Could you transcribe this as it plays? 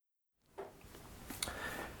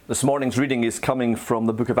This morning's reading is coming from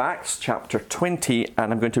the book of Acts, chapter 20,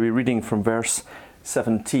 and I'm going to be reading from verse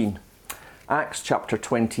 17. Acts chapter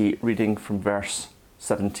 20, reading from verse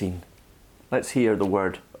 17. Let's hear the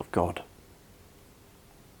word of God.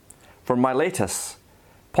 From Miletus,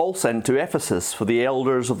 Paul sent to Ephesus for the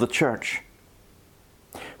elders of the church.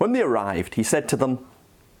 When they arrived, he said to them,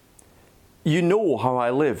 "You know how I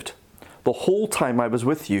lived the whole time I was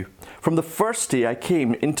with you, from the first day I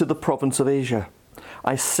came into the province of Asia.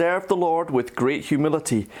 I served the Lord with great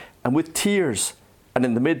humility and with tears, and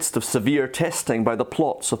in the midst of severe testing by the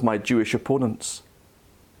plots of my Jewish opponents.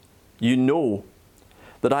 You know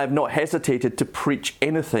that I have not hesitated to preach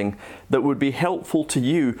anything that would be helpful to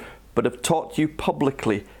you, but have taught you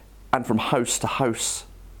publicly and from house to house.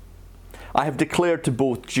 I have declared to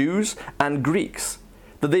both Jews and Greeks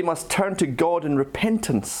that they must turn to God in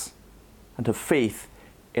repentance and have faith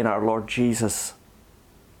in our Lord Jesus.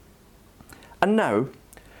 And now,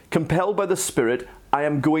 compelled by the Spirit, I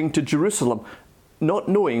am going to Jerusalem, not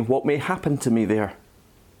knowing what may happen to me there.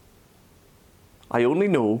 I only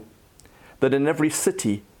know that in every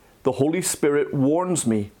city the Holy Spirit warns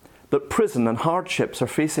me that prison and hardships are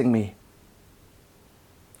facing me.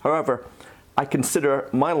 However, I consider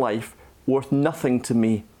my life worth nothing to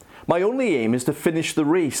me. My only aim is to finish the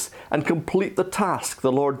race and complete the task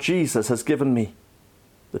the Lord Jesus has given me,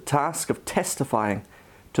 the task of testifying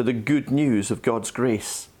to the good news of God's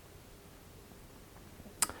grace.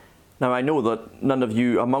 Now I know that none of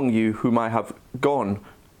you among you whom I have gone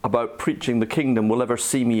about preaching the kingdom will ever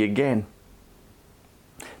see me again.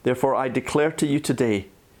 Therefore I declare to you today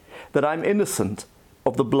that I am innocent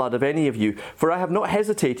of the blood of any of you, for I have not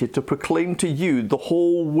hesitated to proclaim to you the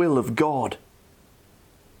whole will of God.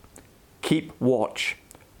 Keep watch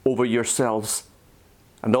over yourselves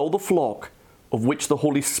and all the flock of which the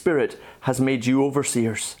Holy Spirit has made you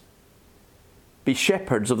overseers. Be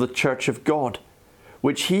shepherds of the church of God,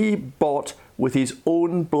 which he bought with his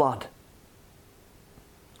own blood.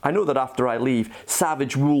 I know that after I leave,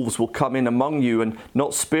 savage wolves will come in among you and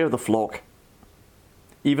not spare the flock.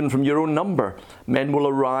 Even from your own number, men will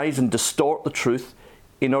arise and distort the truth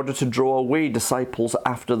in order to draw away disciples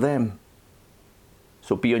after them.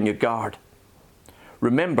 So be on your guard.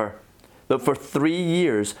 Remember that for 3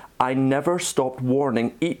 years I never stopped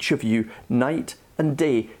warning each of you night and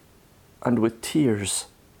day and with tears.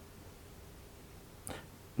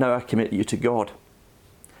 Now I commit you to God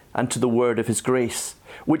and to the word of his grace,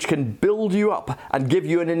 which can build you up and give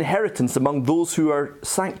you an inheritance among those who are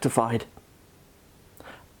sanctified.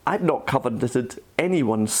 I've not coveted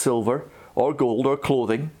anyone's silver or gold or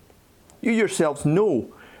clothing. You yourselves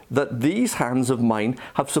know that these hands of mine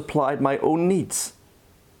have supplied my own needs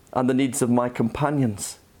and the needs of my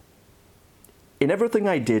companions. In everything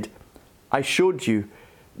I did, I showed you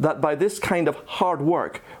that by this kind of hard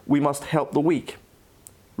work we must help the weak,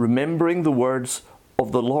 remembering the words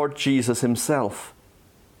of the Lord Jesus himself.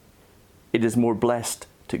 It is more blessed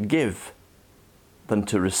to give than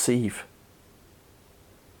to receive.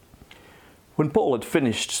 When Paul had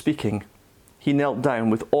finished speaking, he knelt down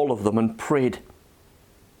with all of them and prayed.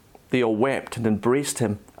 They all wept and embraced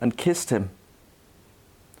him and kissed him.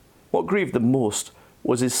 What grieved them most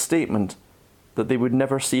was his statement that they would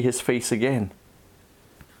never see his face again.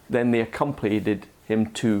 Then they accompanied him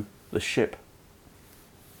to the ship.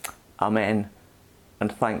 Amen, and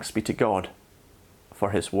thanks be to God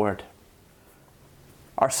for his word.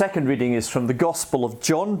 Our second reading is from the Gospel of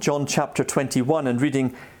John, John chapter 21, and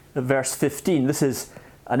reading verse 15. This is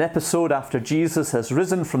an episode after Jesus has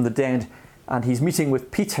risen from the dead and he's meeting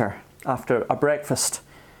with Peter after a breakfast.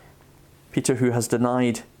 Peter, who has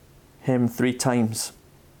denied him 3 times.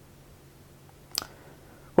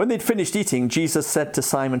 When they'd finished eating, Jesus said to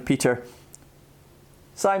Simon Peter,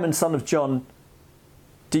 "Simon, son of John,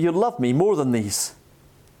 do you love me more than these?"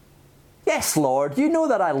 "Yes, Lord, you know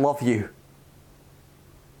that I love you."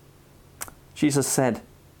 Jesus said,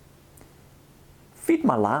 "Feed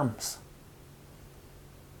my lambs."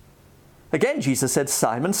 Again Jesus said,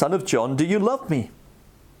 "Simon, son of John, do you love me?"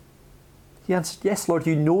 He answered, "Yes, Lord,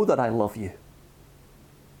 you know that I love you."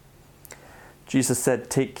 Jesus said,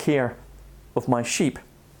 "Take care of my sheep."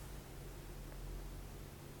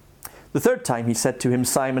 The third time he said to him,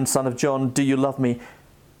 "Simon, son of John, do you love me?"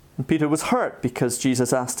 And Peter was hurt because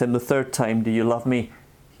Jesus asked him the third time, "Do you love me?"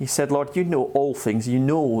 He said, "Lord, you know all things. You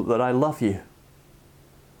know that I love you."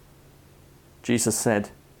 Jesus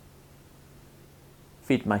said,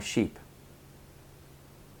 "Feed my sheep."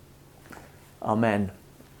 Amen,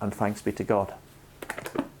 and thanks be to God.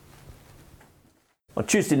 On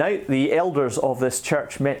Tuesday night, the elders of this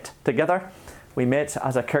church met together. We met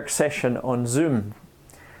as a Kirk session on Zoom.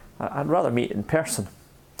 I'd rather meet in person.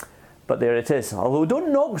 but there it is. Although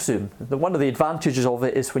don't knock Zoom. One of the advantages of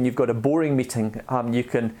it is when you've got a boring meeting, you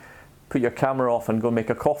can put your camera off and go make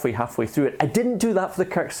a coffee halfway through it. I didn't do that for the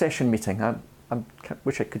Kirk Session meeting. I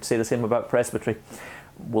wish I could say the same about Presbytery.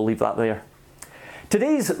 We'll leave that there.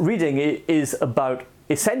 Today's reading is about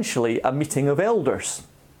essentially a meeting of elders.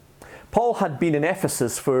 Paul had been in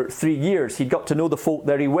Ephesus for 3 years. He'd got to know the folk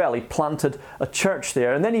very well. He planted a church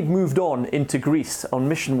there, and then he'd moved on into Greece on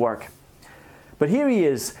mission work. But here he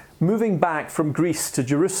is, moving back from Greece to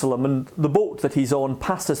Jerusalem, and the boat that he's on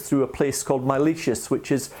passes through a place called Miletus,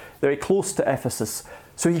 which is very close to Ephesus.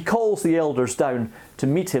 So he calls the elders down to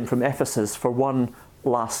meet him from Ephesus for one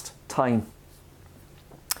last time.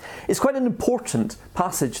 It's quite an important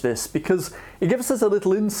passage, this, because it gives us a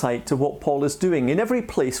little insight to what Paul is doing. In every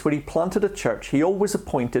place where he planted a church, he always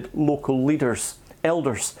appointed local leaders,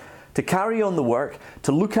 elders, to carry on the work,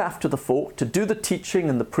 to look after the folk, to do the teaching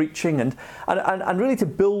and the preaching, and really to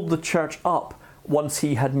build the church up once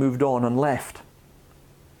he had moved on and left.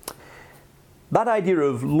 That idea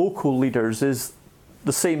of local leaders is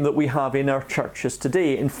the same that we have in our churches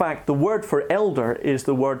today. In fact, the word for elder is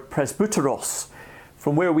the word presbyteros,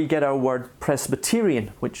 from where we get our word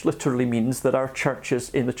Presbyterian, which literally means that our churches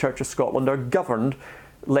in the Church of Scotland are governed,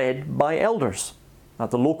 led by elders. At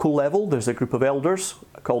the local level, there's a group of elders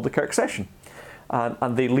called the Kirk Session,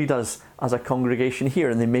 and they lead us as a congregation here,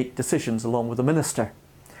 and they make decisions along with the minister.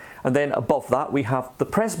 And then above that, we have the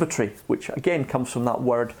presbytery, which again comes from that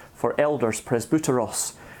word for elders,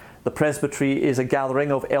 presbyteros. The presbytery is a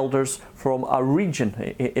gathering of elders from a region,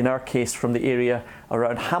 in our case from the area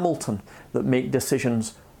around Hamilton, that make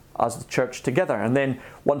decisions as the church together. And then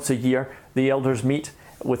once a year, the elders meet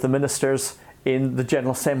with the ministers in the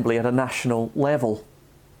General Assembly at a national level.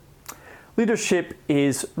 Leadership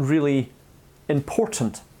is really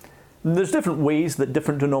important. There's different ways that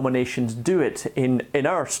different denominations do it. In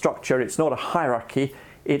our structure, it's not a hierarchy,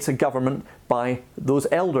 it's a government by those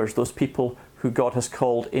elders, those people who God has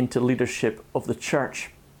called into leadership of the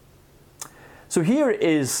church. So here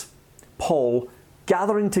is Paul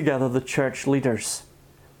gathering together the church leaders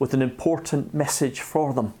with an important message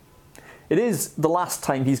for them. It is the last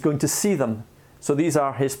time he's going to see them, so these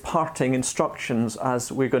are his parting instructions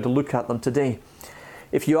as we're going to look at them today.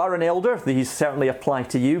 If you are an elder, these certainly apply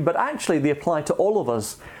to you, but actually they apply to all of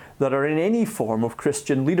us that are in any form of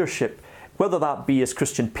Christian leadership, whether that be as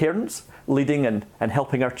Christian parents, leading and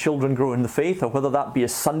helping our children grow in the faith, or whether that be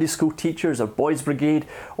as Sunday school teachers or Boys Brigade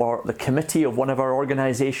or the committee of one of our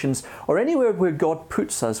organisations, or anywhere where God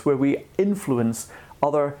puts us, where we influence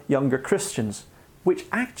other younger Christians, which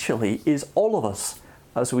actually is all of us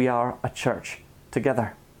as we are a church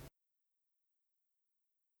together.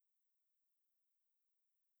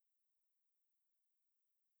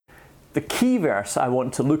 The key verse I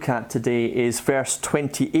want to look at today is verse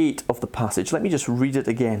 28 of the passage. Let me just read it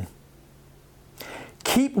again.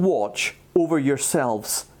 Keep watch over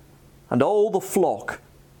yourselves and all the flock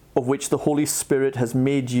of which the Holy Spirit has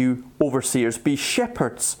made you overseers. Be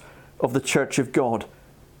shepherds of the church of God,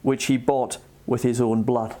 which he bought with his own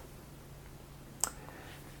blood.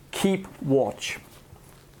 Keep watch.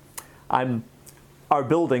 Our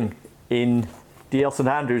building in DL St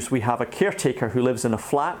Andrews, we have a caretaker who lives in a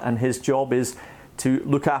flat, and his job is to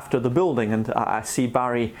look after the building. And I see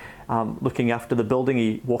Barry looking after the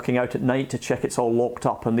building, walking out at night to check it's all locked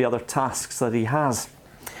up, and the other tasks that he has.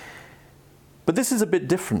 But this is a bit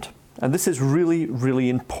different, and this is really, really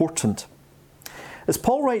important. As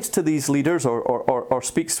Paul writes to these leaders or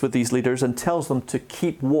speaks with these leaders and tells them to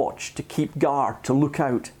keep watch, to keep guard, to look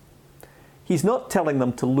out, he's not telling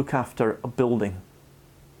them to look after a building.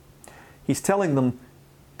 He's telling them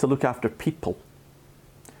to look after people.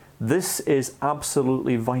 This is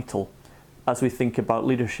absolutely vital as we think about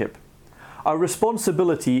leadership. Our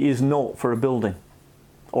responsibility is not for a building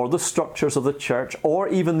or the structures of the church or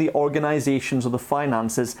even the organisations or the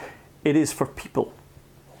finances. It is for people.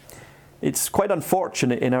 It's quite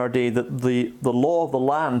unfortunate in our day that the law of the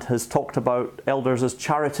land has talked about elders as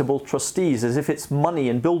charitable trustees, as if it's money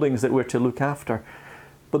and buildings that we're to look after.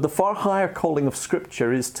 But the far higher calling of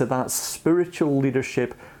Scripture is to that spiritual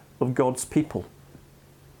leadership of God's people.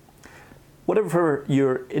 Whatever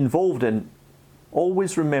you're involved in,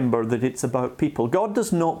 always remember that it's about people. God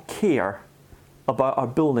does not care about our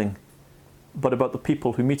building, but about the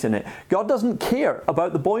people who meet in it. God doesn't care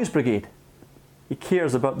about the Boys Brigade. He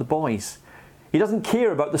cares about the boys. He doesn't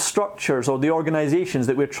care about the structures or the organisations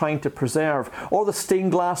that we're trying to preserve, or the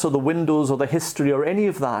stained glass or the windows or the history or any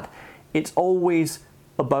of that. It's always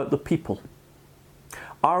about the people.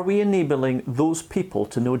 Are we enabling those people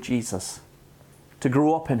to know Jesus, to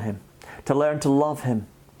grow up in him, to learn to love him,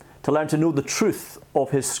 to learn to know the truth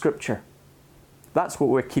of his Scripture. That's what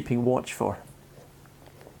we're keeping watch for.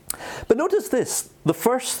 But notice this, the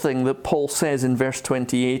first thing that Paul says in verse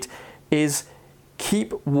 28 is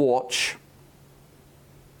keep watch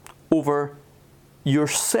over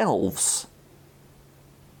yourselves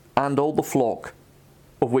and all the flock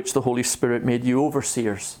of which the Holy Spirit made you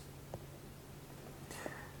overseers.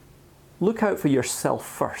 Look out for yourself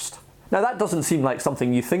first. Now that doesn't seem like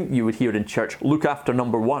something you think you would hear in church, look after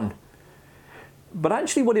number one. But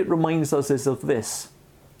actually what it reminds us is of this.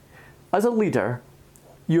 As a leader,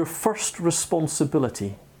 your first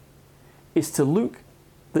responsibility is to look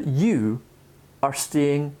that you are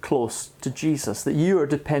staying close to Jesus, that you are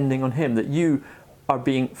depending on him, that you are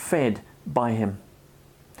being fed by him.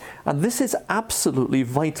 And this is absolutely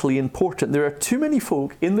vitally important. There are too many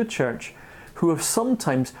folk in the church who have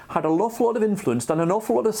sometimes had an awful lot of influence, done an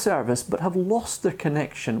awful lot of service, but have lost their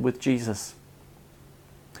connection with Jesus.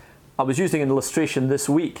 I was using an illustration this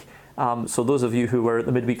week, so those of you who were at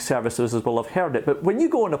the midweek services will have heard it, but when you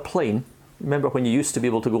go on a plane, remember when you used to be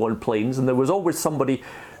able to go on planes, and there was always somebody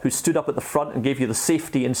who stood up at the front and gave you the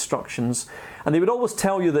safety instructions, and they would always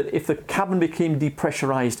tell you that if the cabin became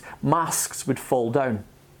depressurized, masks would fall down.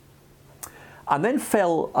 And then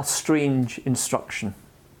fell a strange instruction,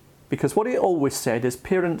 because what he always said is,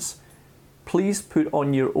 parents, please put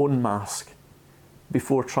on your own mask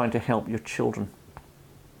before trying to help your children.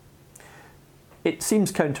 It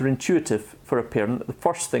seems counterintuitive for a parent. The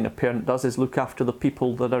first thing a parent does is look after the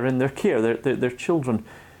people that are in their care, their children.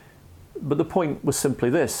 But the point was simply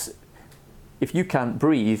this: if you can't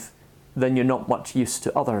breathe, then you're not much use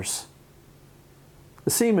to others. The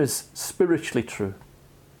same is spiritually true.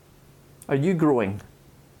 Are you growing?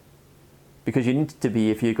 Because you need to be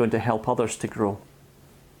if you're going to help others to grow.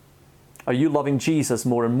 Are you loving Jesus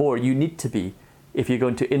more and more? You need to be if you're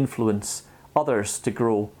going to influence others to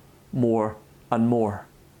grow more and more.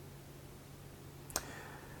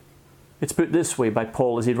 It's put this way by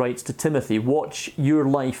Paul as he writes to Timothy: watch your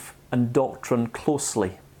life and doctrine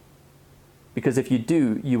closely, because if you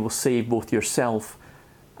do, you will save both yourself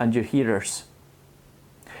and your hearers.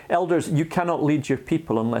 Elders, you cannot lead your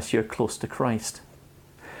people unless you're close to Christ.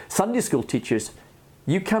 Sunday school teachers,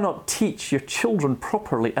 you cannot teach your children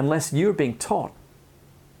properly unless you're being taught.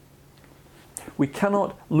 We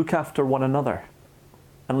cannot look after one another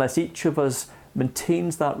unless each of us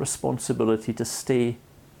maintains that responsibility to stay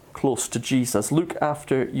close to Jesus. Look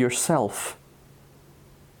after yourself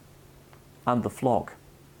and the flock.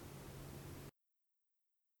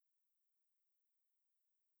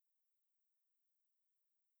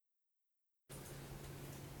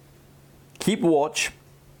 Keep watch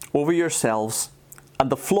over yourselves and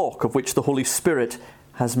the flock of which the Holy Spirit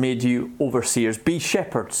has made you overseers. Be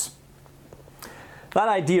shepherds. That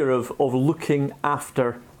idea of looking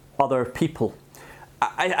after other people.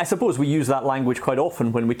 I suppose we use that language quite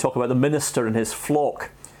often when we talk about the minister and his flock.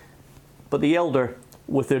 But the elder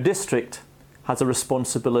with their district has a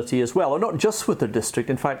responsibility as well, or not just with their district.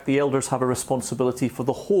 In fact, the elders have a responsibility for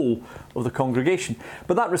the whole of the congregation.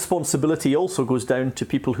 But that responsibility also goes down to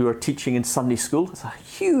people who are teaching in Sunday school. It's a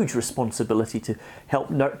huge responsibility to help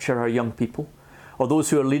nurture our young people. Or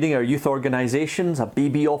those who are leading our youth organisations, a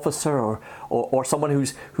baby officer, or someone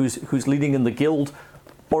who's leading in the guild,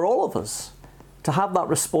 or all of us, to have that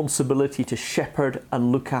responsibility to shepherd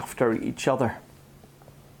and look after each other.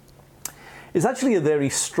 It's actually a very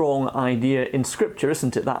strong idea in Scripture,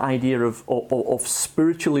 isn't it? That idea of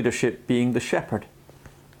spiritual leadership being the shepherd.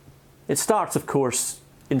 It starts, of course,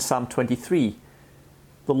 in Psalm 23.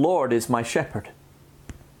 The Lord is my shepherd.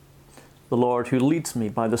 The Lord who leads me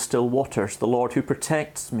by the still waters. The Lord who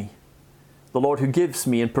protects me. The Lord who gives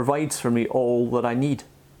me and provides for me all that I need.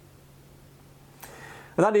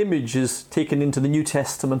 And that image is taken into the New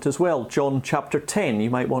Testament as well. John chapter 10, you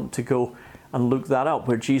might want to go and look that up,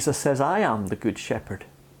 where Jesus says, I am the good shepherd.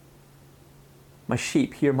 My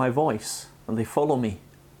sheep hear my voice and they follow me.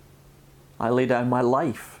 I lay down my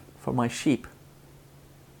life for my sheep.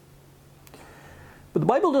 But the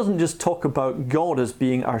Bible doesn't just talk about God as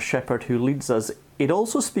being our shepherd who leads us. It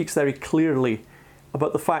also speaks very clearly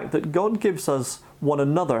about the fact that God gives us one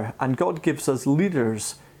another, and God gives us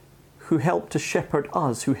leaders who help to shepherd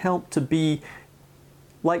us, who help to be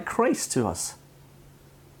like Christ to us,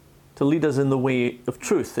 to lead us in the way of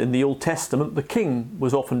truth. In the Old Testament, the king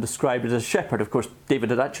was often described as a shepherd. Of course, David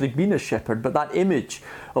had actually been a shepherd, but that image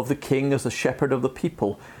of the king as a shepherd of the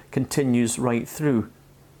people continues right through.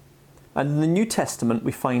 And in the New Testament,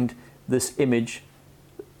 we find this image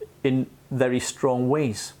in very strong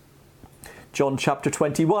ways. John chapter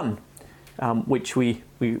 21, which we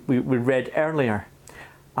read earlier.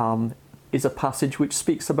 is a passage which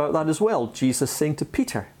speaks about that as well. Jesus saying to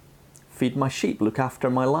Peter, feed my sheep, look after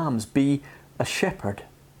my lambs, be a shepherd.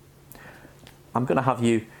 I'm going to have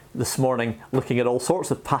you this morning looking at all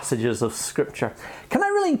sorts of passages of Scripture. Can I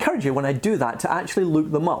really encourage you when I do that to actually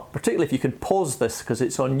look them up, particularly if you can pause this because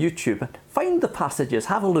it's on YouTube. Find the passages,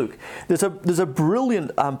 have a look. There's a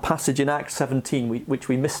brilliant passage in Acts 17 which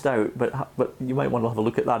we missed out, but you might want to have a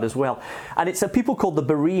look at that as well. And it's a people called the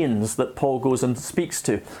Bereans that Paul goes and speaks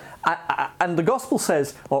to. And the Gospel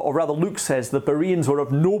says, or rather Luke says, the Bereans were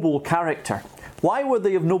of noble character. Why were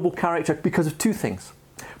they of noble character? Because of two things.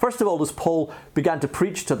 First of all, as Paul began to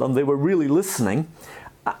preach to them, they were really listening.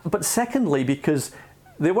 But secondly, because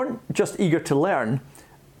they weren't just eager to learn,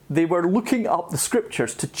 they were looking up the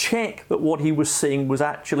Scriptures to check that what he was saying was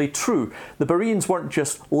actually true. The Bereans weren't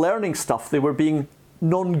just learning stuff, they were being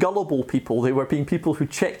non-gullible people. They were being people who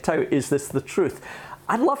checked out, is this the truth?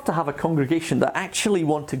 I'd love to have a congregation that actually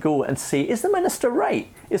want to go and say, is the minister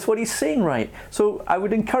right? Is what he's saying right? So I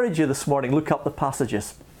would encourage you this morning, look up the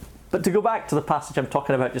passages. But to go back to the passage I'm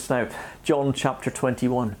talking about just now, John chapter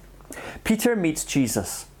 21. Peter meets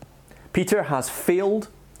Jesus. Peter has failed.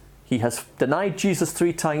 He has denied Jesus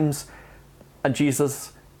 3 times, and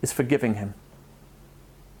Jesus is forgiving him.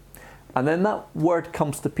 And then that word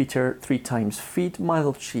comes to Peter 3 times. Feed my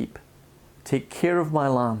little sheep. Take care of my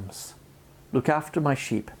lambs. Look after my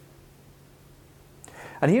sheep.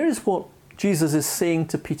 And here is what Jesus is saying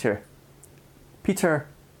to Peter. Peter,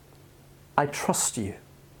 I trust you.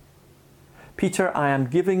 Peter, I am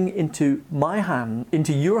giving into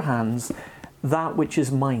your hands, that which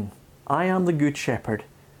is mine. I am the good shepherd.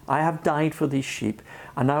 I have died for these sheep,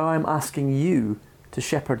 and now I am asking you to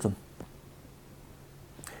shepherd them.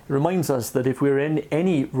 It reminds us that if we're in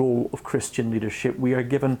any role of Christian leadership, we are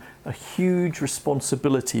given a huge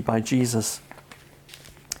responsibility by Jesus.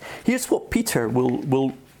 Here's what Peter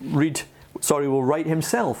will write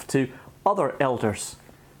himself to other elders.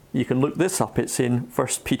 You can look this up. It's in 1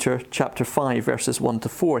 Peter chapter 5, verses 1 to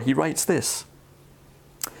 4. He writes this: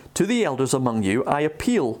 To the elders among you, I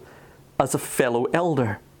appeal as a fellow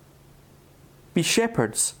elder. Be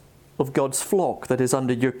shepherds of God's flock that is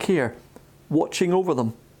under your care, watching over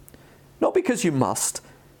them. Not because you must,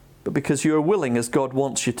 but because you are willing as God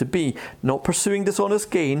wants you to be, not pursuing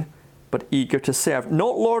dishonest gain, but eager to serve,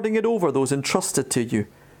 not lording it over those entrusted to you,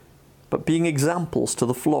 but being examples to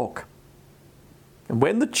the flock. And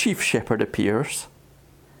when the chief shepherd appears,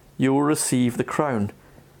 you will receive the crown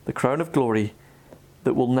of glory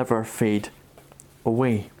that will never fade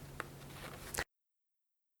away.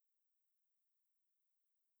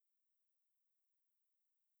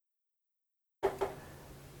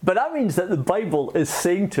 But that means that the Bible is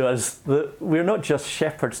saying to us that we're not just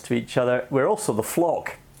shepherds to each other, we're also the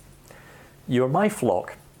flock. You're my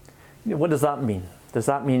flock. What does that mean? Does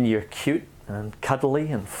that mean you're cute and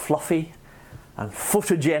cuddly and fluffy and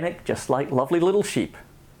photogenic, just like lovely little sheep?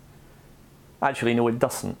 Actually, no, it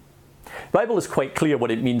doesn't. The Bible is quite clear what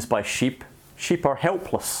it means by sheep. Sheep are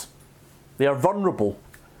helpless. They are vulnerable.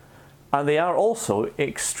 And they are also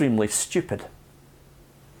extremely stupid.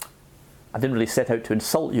 I didn't really set out to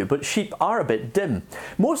insult you, but sheep are a bit dim.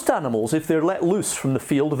 Most animals, if they're let loose from the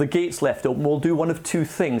field, if the gate's left open, will do one of two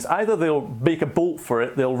things. Either they'll make a bolt for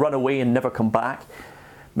it, they'll run away and never come back,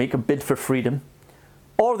 make a bid for freedom,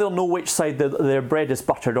 or they'll know which side their bread is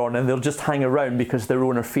buttered on and they'll just hang around because their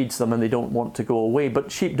owner feeds them and they don't want to go away.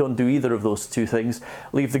 But sheep don't do either of those two things.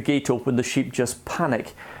 Leave the gate open, the sheep just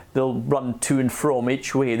panic. They'll run to and from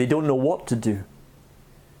each way. They don't know what to do.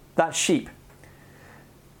 That's sheep.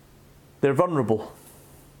 They're vulnerable.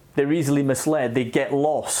 They're easily misled. They get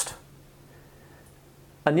lost.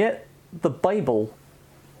 And yet the Bible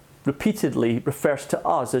repeatedly refers to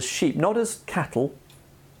us as sheep, not as cattle,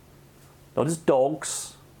 not as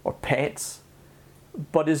dogs or pets,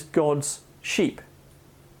 but as God's sheep.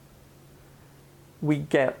 We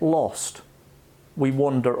get lost. We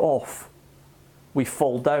wander off. We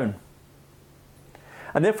fall down.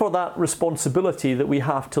 And therefore that responsibility that we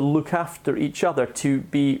have to look after each other, to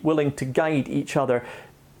be willing to guide each other,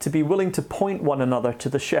 to be willing to point one another to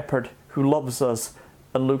the shepherd who loves us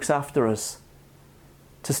and looks after us,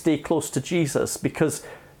 to stay close to Jesus, because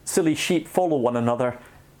silly sheep follow one another,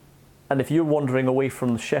 and if you're wandering away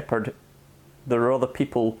from the shepherd, there are other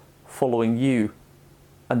people following you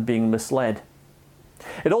and being misled.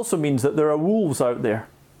 It also means that there are wolves out there.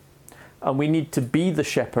 And we need to be the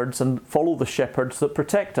shepherds and follow the shepherds that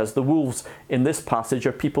protect us. The wolves in this passage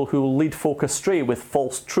are people who will lead folk astray with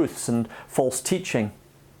false truths and false teaching.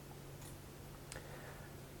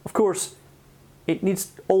 Of course, it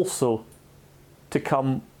needs also to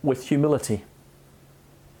come with humility.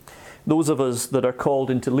 Those of us that are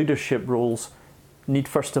called into leadership roles need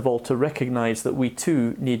first of all to recognise that we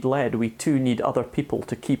too need led. We too need other people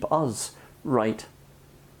to keep us right.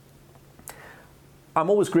 I'm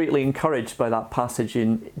always greatly encouraged by that passage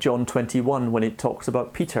in John 21 when it talks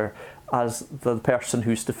about Peter as the person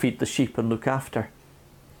who's to feed the sheep and look after.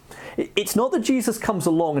 It's not that Jesus comes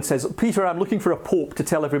along and says, Peter, I'm looking for a pope to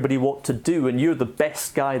tell everybody what to do, and you're the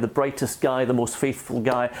best guy, the brightest guy, the most faithful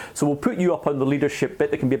guy, so we'll put you up on the leadership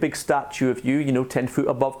bit. There can be a big statue of you, 10 foot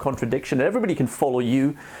above contradiction, and everybody can follow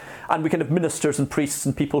you. And we can have ministers and priests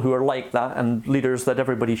and people who are like that, and leaders that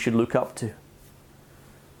everybody should look up to.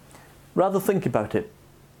 Rather, think about it.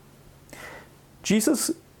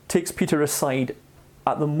 Jesus takes Peter aside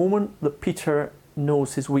at the moment that Peter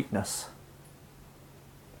knows his weakness.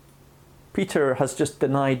 Peter has just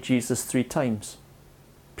denied Jesus 3 times.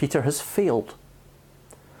 Peter has failed.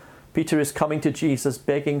 Peter is coming to Jesus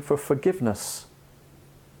begging for forgiveness.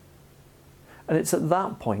 And it's at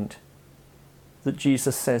that point that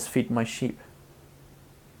Jesus says, feed my sheep.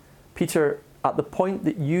 Peter, at the point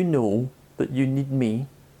that you know that you need me,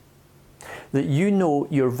 that you know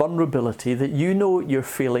your vulnerability, that you know your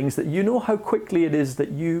feelings, that you know how quickly it is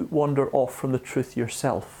that you wander off from the truth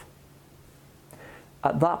yourself.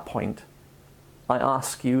 At that point, I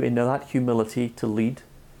ask you in that humility to lead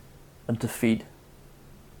and to feed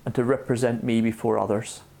and to represent me before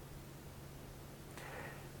others.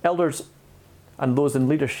 Elders and those in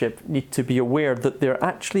leadership need to be aware that they're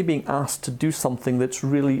actually being asked to do something that's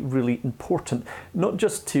really, really important. Not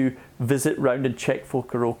just to visit round and check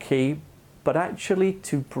folk are okay, but actually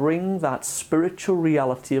to bring that spiritual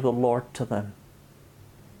reality of the Lord to them.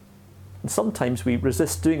 And sometimes we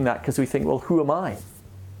resist doing that because we think, well, who am I?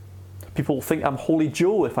 People think I'm Holy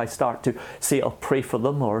Joe if I start to say I'll pray for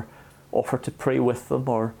them or offer to pray with them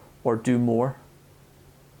or do more.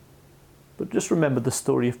 But just remember the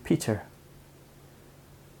story of Peter.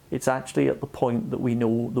 It's actually at the point that we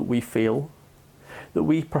know that we fail, that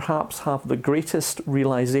we perhaps have the greatest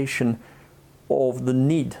realization of the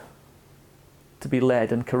need to be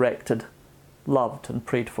led and corrected, loved and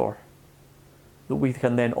prayed for, that we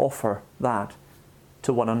can then offer that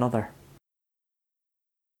to one another.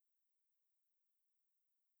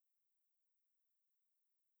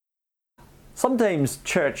 Sometimes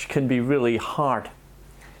church can be really hard.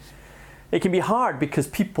 It can be hard because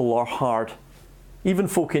people are hard. Even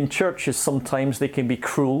folk in churches, sometimes they can be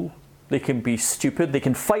cruel, they can be stupid, they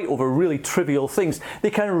can fight over really trivial things.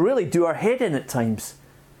 They can really do our head in at times.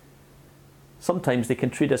 Sometimes they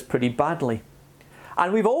can treat us pretty badly.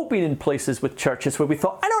 And we've all been in places with churches where we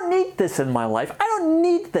thought, I don't need this in my life. I don't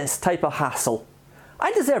need this type of hassle.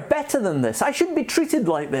 I deserve better than this. I shouldn't be treated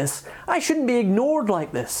like this. I shouldn't be ignored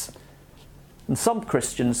like this. And some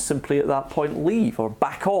Christians simply at that point leave or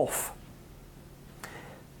back off.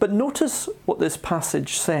 But notice what this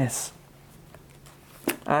passage says.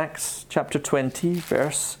 Acts chapter 20,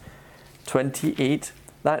 verse 28,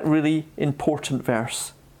 that really important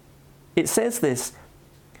verse. It says this,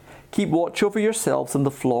 keep watch over yourselves and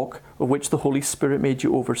the flock of which the Holy Spirit made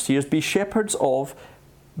you overseers. Be shepherds of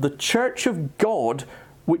the church of God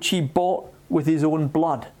which he bought with his own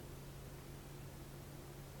blood.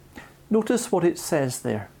 Notice what it says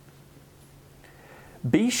there.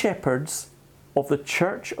 Be shepherds of the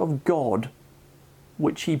church of God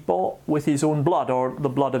which he bought with his own blood, or the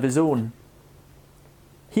blood of his own.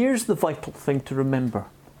 Here's the vital thing to remember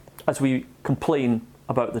as we complain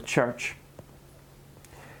about the church.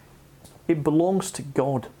 It belongs to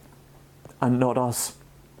God and not us.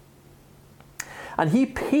 And he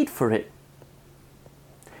paid for it.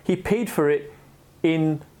 He paid for it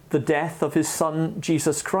in the death of his Son,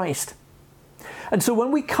 Jesus Christ. And so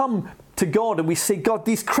when we come to God and we say, God,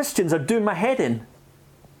 these Christians are doing my head in,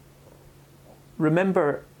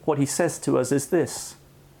 remember what he says to us is this.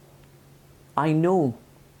 I know.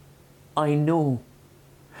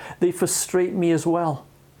 They frustrate me as well.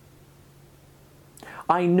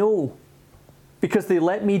 I know, because they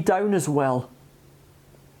let me down as well.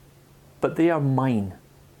 But they are mine.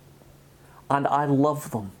 And I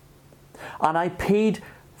love them. And I paid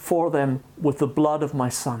for them with the blood of my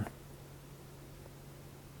Son.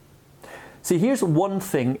 See, here's one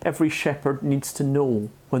thing every shepherd needs to know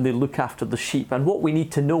when they look after the sheep, and what we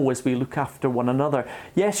need to know as we look after one another.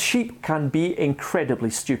 Yes, sheep can be incredibly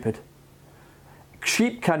stupid.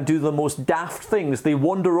 Sheep can do the most daft things. They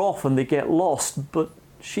wander off and they get lost. But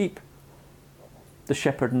sheep, the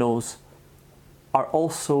shepherd knows, are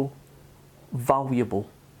also valuable.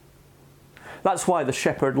 That's why the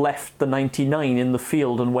shepherd left the 99 in the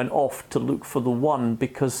field and went off to look for the one,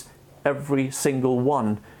 because every single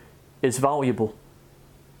one is valuable.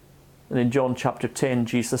 And in John chapter 10,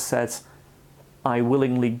 Jesus says, I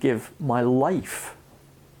willingly give my life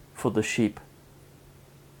for the sheep.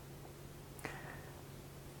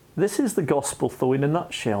 This is the gospel, though, in a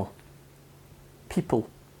nutshell. People,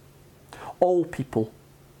 all people,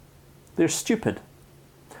 they're stupid,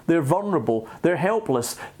 they're vulnerable, they're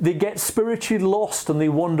helpless, they get spiritually lost and they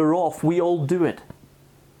wander off. We all do it.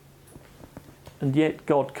 And yet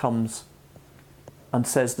God comes and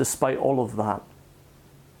says, despite all of that,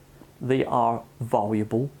 they are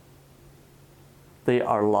valuable, they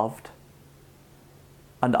are loved,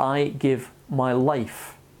 and I give my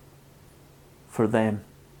life for them.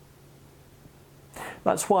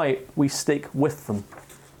 That's why we stick with them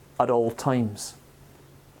at all times.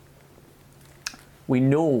 We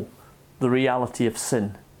know the reality of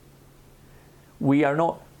sin. We are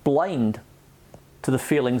not blind to the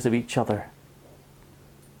failings of each other.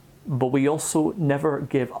 But we also never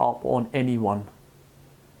give up on anyone.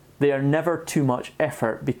 They are never too much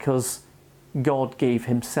effort because God gave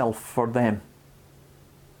himself for them.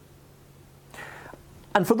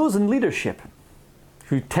 And for those in leadership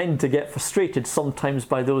who tend to get frustrated sometimes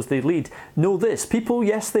by those they lead, know this: people,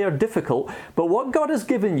 yes, they are difficult, but what God has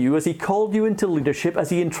given you as he called you into leadership,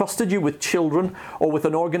 as he entrusted you with children or with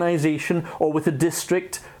an organisation or with a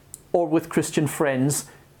district or with Christian friends,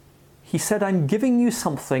 he said, I'm giving you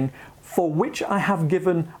something for which I have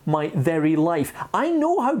given my very life. I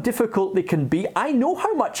know how difficult they can be. I know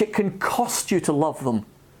how much it can cost you to love them.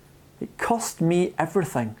 It cost me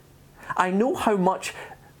everything. I know how much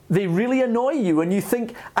they really annoy you and you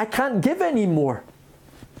think, I can't give any more.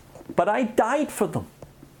 But I died for them.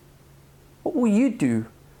 What will you do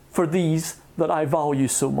for these that I value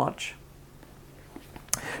so much?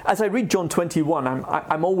 As I read John 21,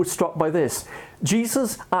 I'm always struck by this.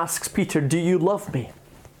 Jesus asks Peter, do you love me?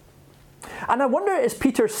 And I wonder, is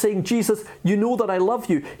Peter saying, Jesus, you know that I love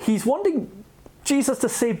you? He's wanting Jesus to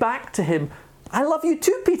say back to him, I love you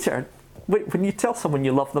too, Peter. When you tell someone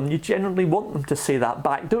you love them, you generally want them to say that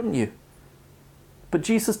back, don't you? But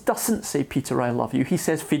Jesus doesn't say, Peter, I love you. He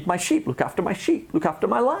says, feed my sheep, look after my sheep, look after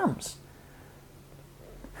my lambs.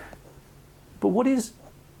 But what is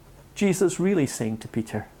Jesus really saying to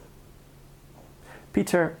Peter?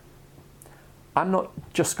 Peter, I'm not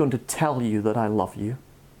just going to tell you that I love you,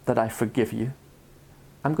 that I forgive you.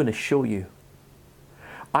 I'm going to show you.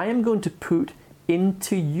 I am going to put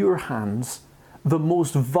into your hands the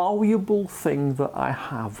most valuable thing that I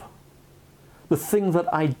have, the thing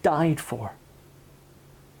that I died for,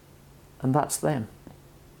 and that's them.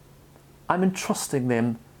 I'm entrusting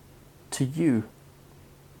them to you.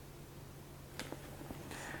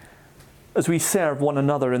 As we serve one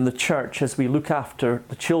another in the church, as we look after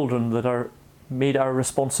the children that are made our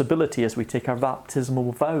responsibility, as we take our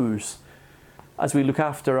baptismal vows, as we look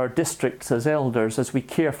after our districts as elders, as we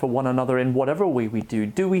care for one another in whatever way we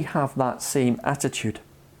do we have that same attitude?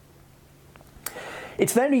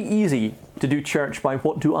 It's very easy to do church by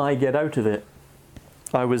what do I get out of it.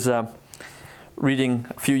 I was reading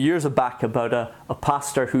a few years back about a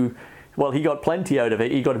pastor who, well, he got plenty out of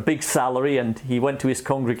it. He got a big salary and he went to his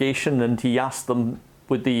congregation and he asked them,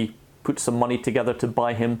 would they put some money together to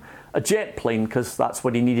buy him a jet plane, because that's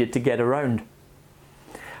what he needed to get around.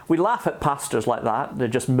 We laugh at pastors like that. They're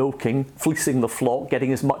just milking, fleecing the flock,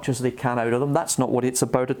 getting as much as they can out of them. That's not what it's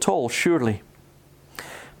about at all, surely.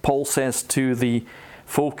 Paul says to the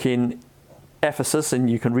folk in Ephesus, and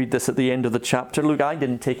you can read this at the end of the chapter, look, I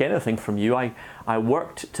didn't take anything from you. I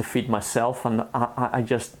worked to feed myself, and I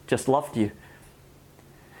just loved you.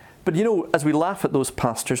 But you know, as we laugh at those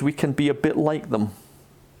pastors, we can be a bit like them.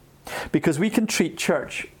 Because we can treat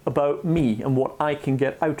church about me and what I can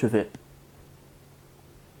get out of it.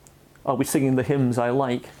 Are we singing the hymns I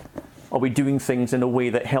like? Are we doing things in a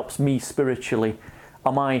way that helps me spiritually?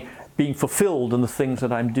 Am I being fulfilled in the things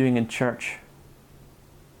that I'm doing in church?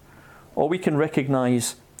 Or we can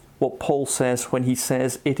recognize what Paul says when he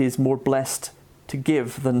says it is more blessed to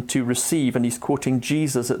give than to receive, and he's quoting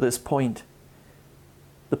Jesus at this point.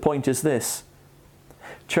 The point is this: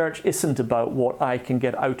 church isn't about what I can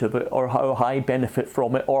get out of it or how I benefit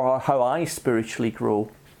from it or how I spiritually grow.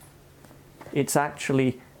 It's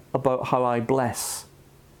actually about how I bless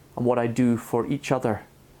and what I do for each other,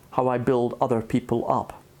 how I build other people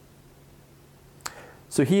up.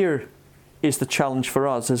 So here is the challenge for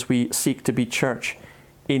us as we seek to be church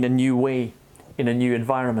in a new way, in a new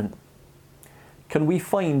environment. Can we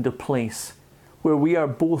find a place where we are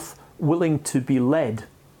both willing to be led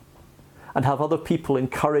and have other people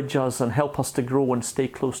encourage us and help us to grow and stay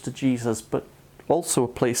close to Jesus, but also a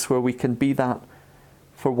place where we can be that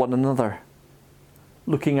for one another,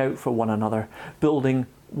 looking out for one another, building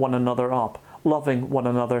one another up, loving one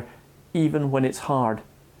another even when it's hard.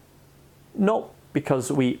 Not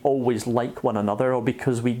because we always like one another or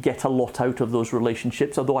because we get a lot out of those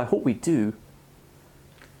relationships, although I hope we do,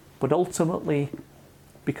 but ultimately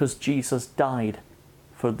because Jesus died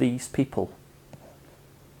for these people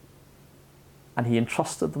and he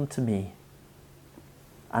entrusted them to me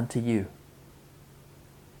and to you.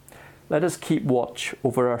 Let us keep watch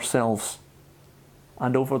over ourselves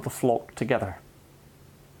and over the flock together.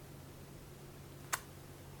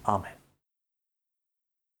 Amen.